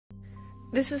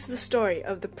This is the story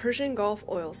of the Persian Gulf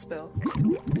oil spill.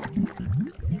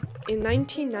 In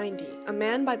 1990, a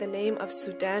man by the name of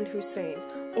Saddam Hussein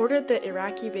ordered the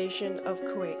Iraqi invasion of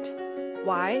Kuwait.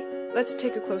 Why? Let's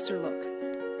take a closer look.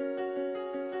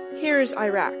 Here's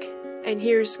Iraq, and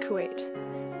here's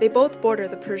Kuwait. They both border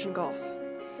the Persian Gulf.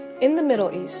 In the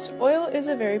Middle East, oil is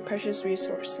a very precious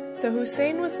resource, so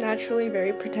Hussein was naturally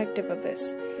very protective of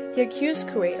this. He accused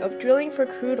Kuwait of drilling for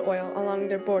crude oil along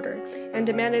their border and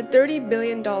demanded $30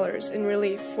 billion in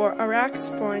relief for Iraq's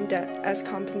foreign debt as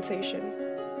compensation.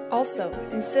 Also,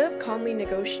 instead of calmly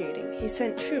negotiating, he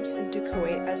sent troops into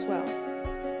Kuwait as well.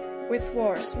 With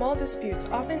war, small disputes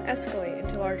often escalate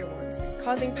into larger ones,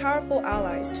 causing powerful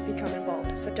allies to become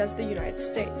involved, such as the United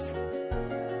States.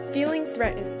 Feeling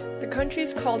threatened, the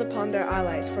countries called upon their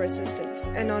allies for assistance,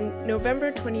 and on November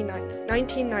 29,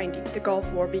 1990, the Gulf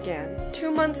War began.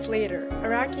 2 months later,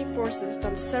 Iraqi forces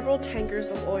dumped several tankers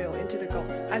of oil into the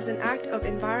Gulf as an act of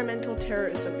environmental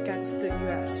terrorism against the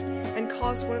US, and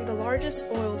caused one of the largest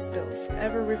oil spills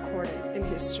ever recorded in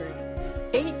history.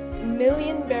 8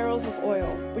 million barrels of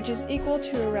oil, which is equal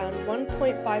to around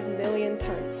 1.5 million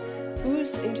tons,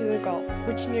 oozed into the Gulf,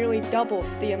 which nearly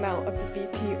doubles the amount of the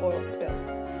BP oil spill.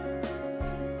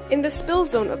 In the spill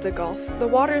zone of the Gulf, the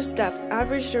water's depth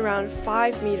averaged around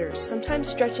 5 meters, sometimes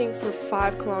stretching for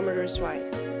 5 kilometers wide.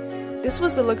 This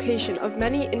was the location of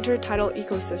many intertidal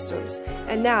ecosystems,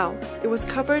 and now it was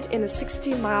covered in a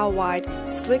 60-mile-wide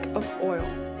slick of oil.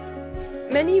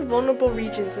 Many vulnerable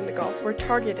regions in the Gulf were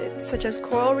targeted, such as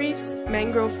coral reefs,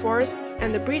 mangrove forests,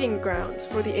 and the breeding grounds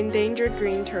for the endangered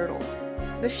green turtle.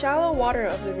 The shallow water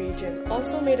of the region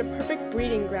also made a perfect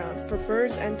breeding ground for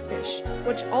birds and fish,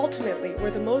 which ultimately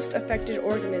were the most affected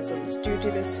organisms due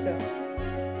to this spill.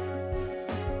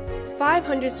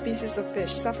 500 species of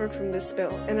fish suffered from this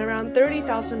spill, and around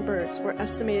 30,000 birds were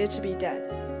estimated to be dead.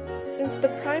 Since the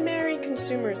primary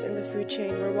consumers in the food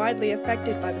chain were widely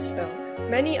affected by the spill,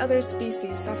 many other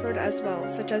species suffered as well,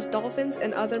 such as dolphins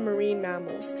and other marine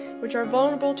mammals, which are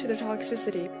vulnerable to the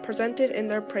toxicity presented in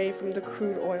their prey from the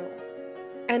crude oil.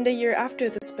 And a year after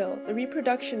the spill, the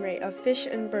reproduction rate of fish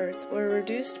and birds were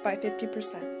reduced by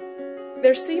 50%.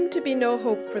 There seemed to be no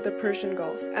hope for the Persian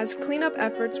Gulf, as cleanup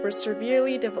efforts were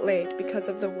severely delayed because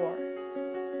of the war.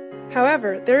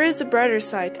 However, there is a brighter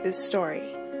side to this story.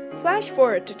 Flash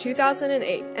forward to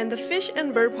 2008, and the fish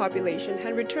and bird population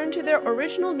had returned to their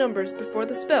original numbers before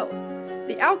the spill.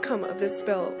 The outcome of this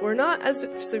spill were not as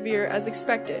severe as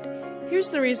expected.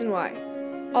 Here's the reason why.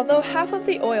 Although half of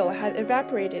the oil had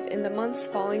evaporated in the months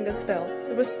following the spill,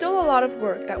 there was still a lot of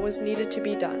work that was needed to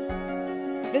be done.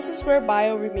 This is where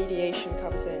bioremediation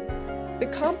comes in. The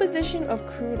composition of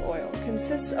crude oil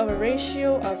consists of a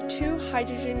ratio of 2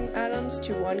 hydrogen atoms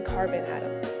to 1 carbon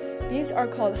atom. These are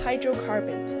called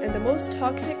hydrocarbons, and the most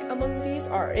toxic among these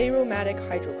are aromatic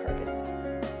hydrocarbons.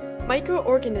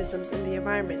 Microorganisms in the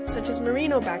environment, such as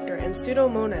Marinobacter and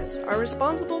Pseudomonas, are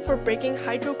responsible for breaking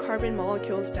hydrocarbon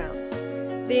molecules down.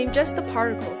 They ingest the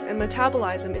particles and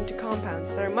metabolize them into compounds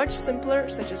that are much simpler,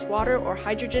 such as water or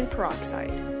hydrogen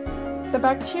peroxide. The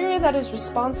bacteria that is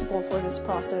responsible for this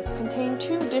process contain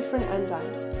 2 different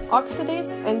enzymes,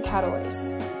 oxidase and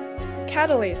catalase.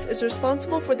 Catalase is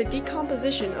responsible for the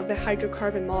decomposition of the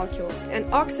hydrocarbon molecules, and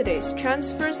oxidase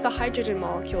transfers the hydrogen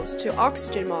molecules to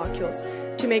oxygen molecules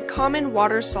to make common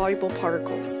water-soluble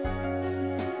particles.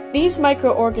 These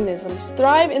microorganisms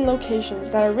thrive in locations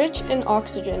that are rich in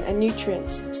oxygen and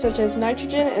nutrients, such as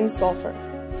nitrogen and sulfur.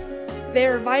 They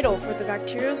are vital for the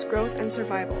bacteria's growth and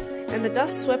survival, and the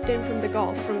dust swept in from the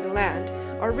Gulf from the land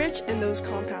are rich in those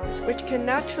compounds, which can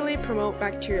naturally promote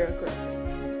bacterial growth.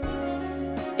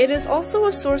 It is also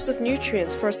a source of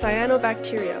nutrients for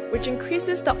cyanobacteria, which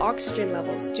increases the oxygen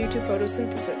levels due to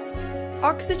photosynthesis.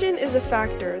 Oxygen is a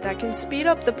factor that can speed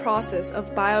up the process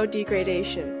of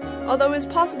biodegradation, although it is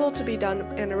possible to be done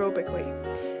anaerobically.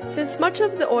 Since much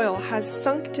of the oil has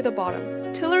sunk to the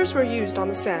bottom, tillers were used on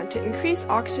the sand to increase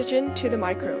oxygen to the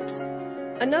microbes.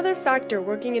 Another factor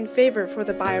working in favor for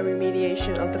the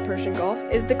bioremediation of the Persian Gulf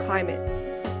is the climate.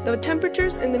 The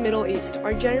temperatures in the Middle East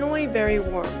are generally very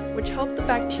warm, which help the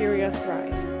bacteria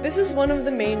thrive. This is one of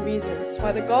the main reasons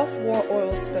why the Gulf War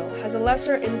oil spill has a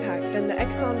lesser impact than the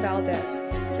Exxon Valdez,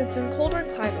 since in colder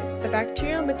climates the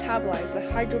bacteria metabolize the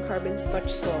hydrocarbons much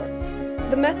slower.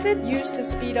 The method used to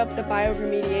speed up the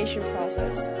bioremediation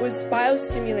process was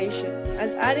biostimulation,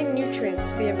 as adding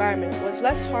nutrients to the environment was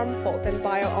less harmful than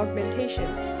bioaugmentation,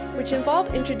 which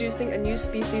involved introducing a new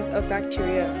species of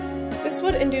bacteria. This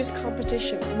would induce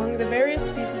competition among the various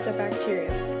species of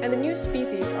bacteria, and the new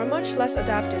species are much less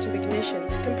adapted to the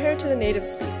conditions compared to the native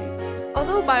species.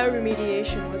 Although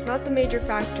bioremediation was not the major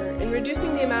factor in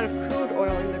reducing the amount of crude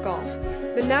oil in the Gulf,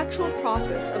 The natural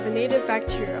process of the native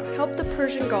bacteria helped the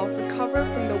Persian Gulf recover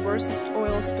from the worst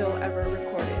oil spill ever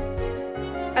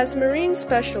recorded. As marine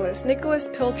specialist Nicholas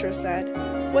Pilcher said,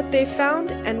 "What they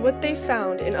found and what they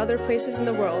found in other places in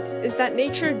the world is that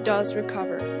nature does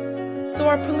recover." So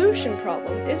our pollution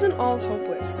problem isn't all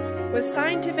hopeless. With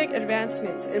scientific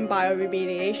advancements in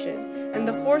bioremediation and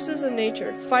the forces of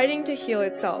nature fighting to heal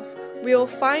itself, we will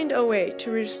find a way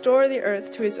to restore the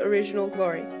Earth to its original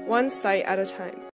glory, one site at a time.